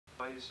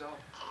By yourself?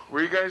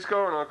 Where you guys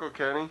going, Uncle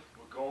Kenny?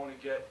 We're going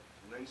to get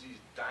Lindsay's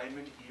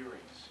diamond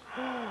earrings.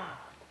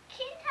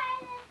 Can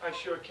I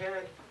sure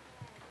can.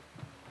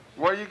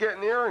 Why are you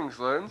getting earrings,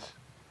 Linz?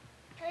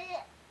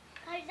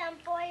 Because I'm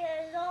 4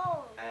 years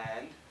old.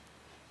 And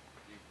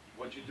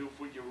what'd you do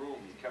for your room?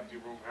 You kept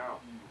your room how?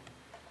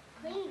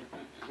 Clean.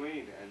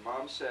 Clean. And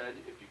Mom said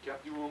if you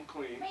kept your room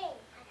clean.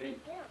 Clean.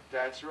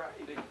 That's right.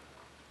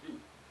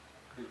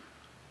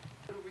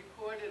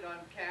 Recorded on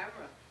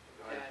camera,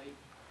 Daddy.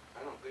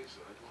 I don't think so.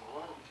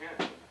 Well, we can.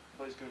 The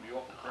place is going to be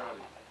awful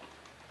crowded.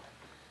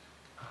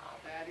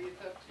 Daddy,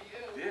 it's up to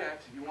you. Yeah,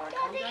 you want to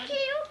come, Daddy, Daddy?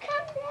 can you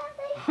come,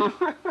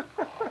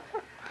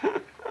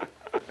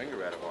 Daddy?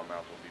 Finger out of our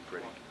mouth will be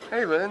pretty.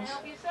 Hey, Linz. Can I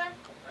help you, sir? I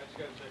just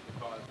got to take the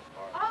card.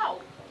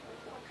 Oh.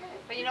 Okay.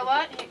 But you know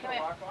what? Here, come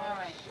here. All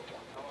right.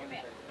 Come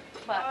here.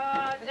 But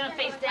we're gonna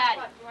face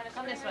Daddy.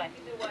 Come this way.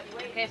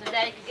 Okay, so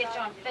Daddy can get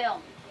you on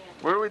film.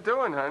 What are we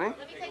doing, honey? Let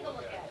me take a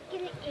look at it.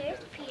 Get the ears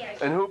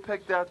pierced. And who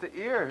picked out the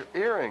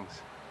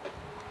earrings?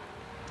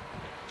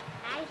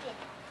 I did.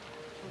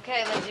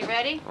 Okay, Lindsay,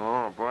 ready?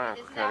 Oh, boy,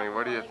 Uncle Kenny,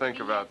 what do you think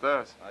about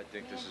this? I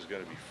think this is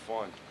going to be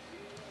fun.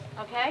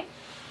 Okay.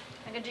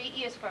 I'm gonna do your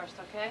ears first,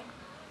 okay?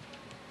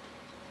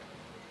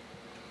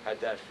 How'd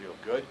that feel?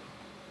 Good?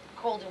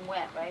 Cold and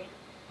wet, right?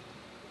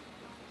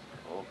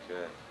 Okay.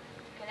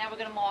 Okay, now we're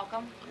gonna mark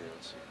them. Yeah,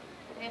 let's see.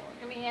 Here,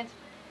 give me your hands.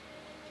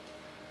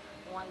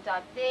 One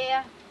dot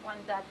there, one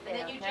dot there.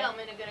 And then you okay?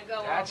 gentlemen are going to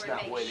go That's over and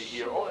not make way to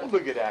ear. sure. Oh,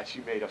 look at that. She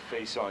made a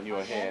face on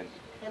your hand.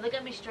 Hey, look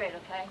at me straight,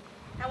 okay?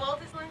 How old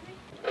is Lindsay?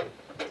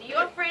 Do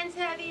your friends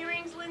have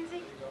earrings,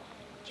 Lindsay?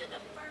 You're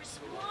the first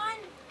one?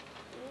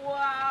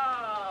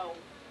 Wow.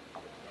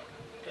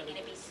 They're going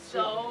to be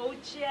so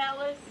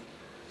jealous.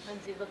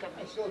 Lindsay, look at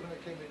me. I saw when I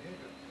came in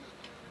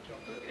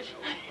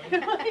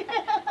here.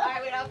 All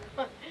right, wait, I'll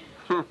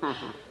come.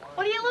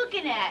 What are you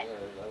looking at?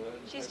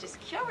 She's just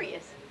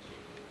curious.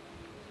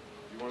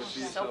 You want to see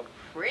So yourself?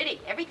 pretty.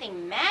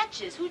 Everything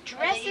matches. Who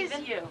dresses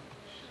even? you?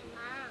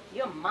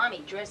 Your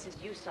mommy dresses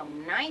you so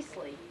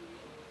nicely.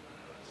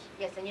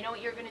 Yes, and you know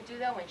what you're going to do,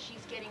 though? When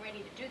she's getting ready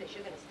to do this,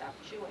 you're going to stop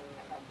chewing.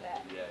 How about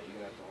that? Yeah, you're going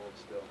to have to hold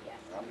still. Yes.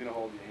 I'm going to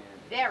hold your hand.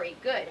 Very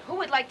good. Who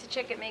would like to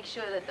check and make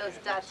sure that those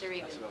dots are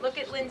even? Look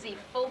at Lindsay,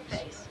 full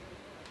face.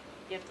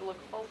 You have to look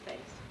full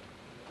face.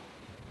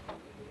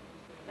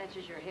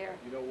 Matches your hair.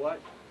 You know what?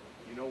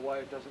 You know why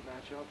it doesn't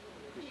match up?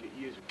 Because your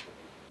ears are crooked.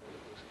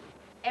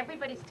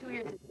 Everybody's 2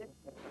 ears is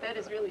different. That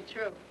is really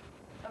true.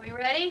 Are we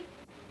ready?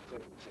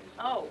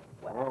 Oh,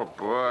 well. Oh,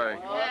 boy.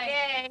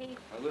 Okay.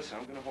 Now listen,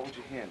 I'm going to hold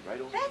your hand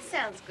right over That here.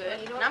 sounds good.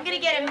 And I'm going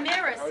to get a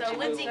mirror How's so your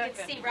Lindsay little-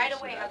 can see right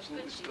away how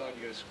Absolutely good she stunned.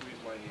 is. You got to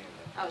squeeze my hand.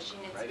 Oh, she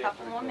needs Right a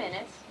couple after more it goes.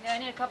 minutes. Yeah, I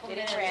need a couple Get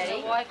it minutes. ready.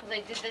 You know why? Because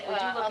I did the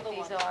Would you look other at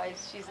these one. eyes?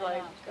 She's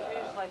like,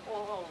 She's like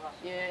all over.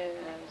 yes.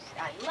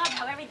 I love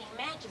how everything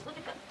matches. Look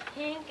at the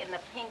pink and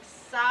the pink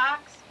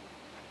socks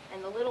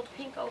and the little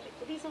pink over.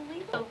 Are these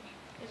illegal?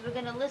 Is we're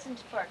gonna listen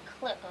for a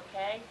click,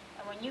 okay?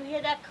 And when you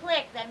hear that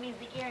click, that means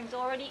the earring's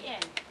already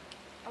in.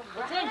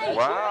 It's in.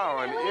 Wow,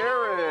 an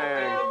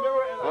earring.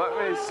 Let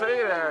me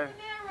see that.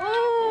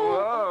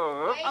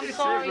 Whoa. Oops, I'm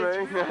sorry.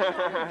 excuse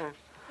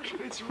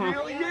me. It's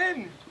really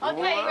in.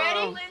 Okay, Wow.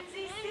 ready,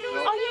 Lindsay?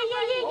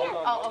 Oh, yeah. Hold on,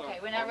 Oh, hold okay,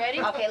 on. we're not ready?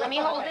 Okay, let me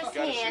hold this Gotta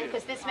see hand it.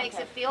 because this makes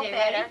Okay. it feel Okay,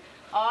 better. ready?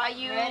 Are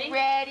you Ready?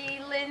 ready,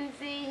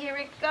 Lindsay? Here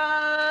it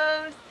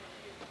goes.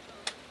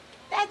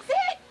 That's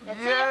it. That's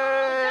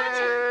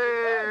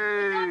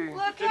Yay!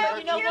 Look Didn't how hurt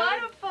you know what?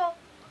 beautiful.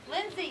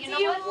 Lindsay, you Do know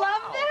you what?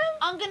 love them?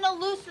 I'm gonna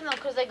loosen them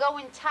because they go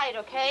in tight,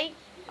 okay?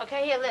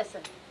 Okay, here,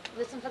 listen.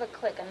 Listen for the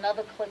click.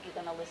 Another click you're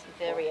gonna listen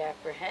for. Very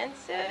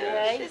apprehensive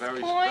Yes, at this very,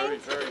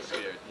 point. very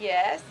scared.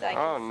 Yes, I can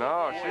Oh, see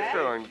no, that. she's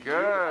doing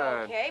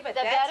good. Okay, but Is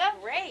that that's better?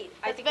 great.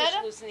 I That's think we better?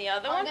 should loosen the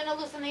other I'm one. gonna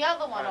loosen the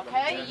other one, Alright,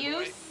 okay? let me Do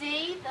you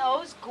see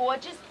those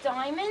gorgeous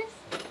diamonds?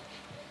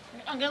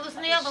 I'm gonna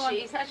loosen the other one.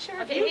 She's not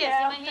sure. Okay, here,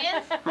 see my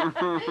hands?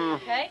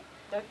 Okay?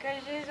 Look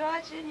at she's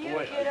watching you,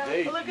 Boy, are kiddo.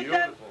 they Look beautiful.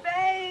 at that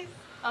face.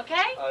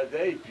 Okay? Are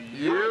they beautiful?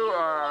 You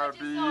are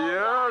Gorgeous, all right.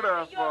 Your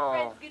beautiful.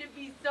 friend's gonna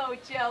be so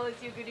jealous.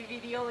 You're gonna be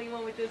the only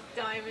one with those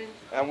diamonds.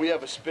 And we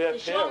have a spare You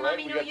pair, sure, right?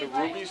 Mommy, We know got the you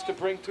like rubies it? to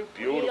bring too. Wait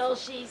till Beautiful.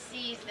 she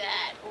sees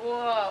that.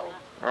 Whoa.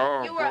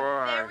 Oh, You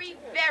are a boy. very,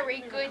 very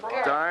good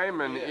girl.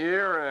 Diamond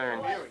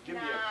earring. Here, give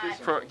me a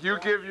kiss. You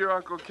give your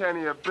Uncle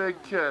Kenny a big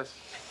kiss.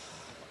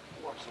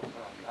 Oh, I'm so proud.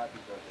 Happy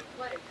birthday.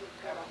 What a good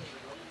girl.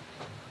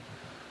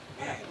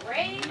 What a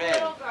brave Man.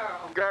 little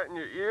girl. Got in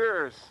your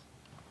ears.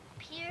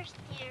 Pierced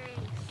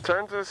earrings.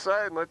 Turn to the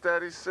side and let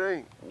Daddy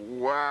see.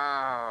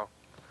 Wow.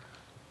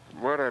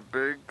 What a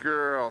big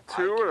girl.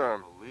 Two of them.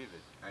 I can't believe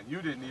it. And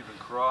you didn't even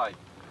cry.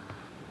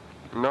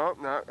 Nope,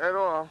 not at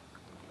all.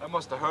 That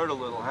must have hurt a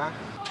little, huh?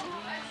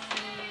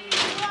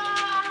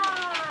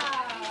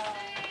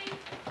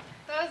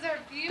 Those are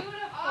beautiful.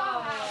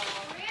 Oh,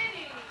 how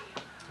pretty.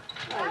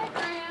 Hi,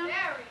 Graham.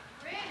 Very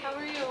pretty. How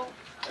are you?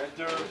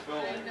 Enter film.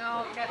 I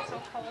know, it got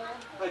so cold.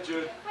 Hi,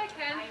 Jude. Hi,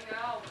 Ken. I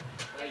know.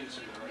 How you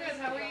doing? Good,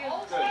 how are you?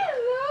 Good.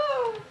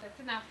 Hello. That's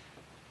enough.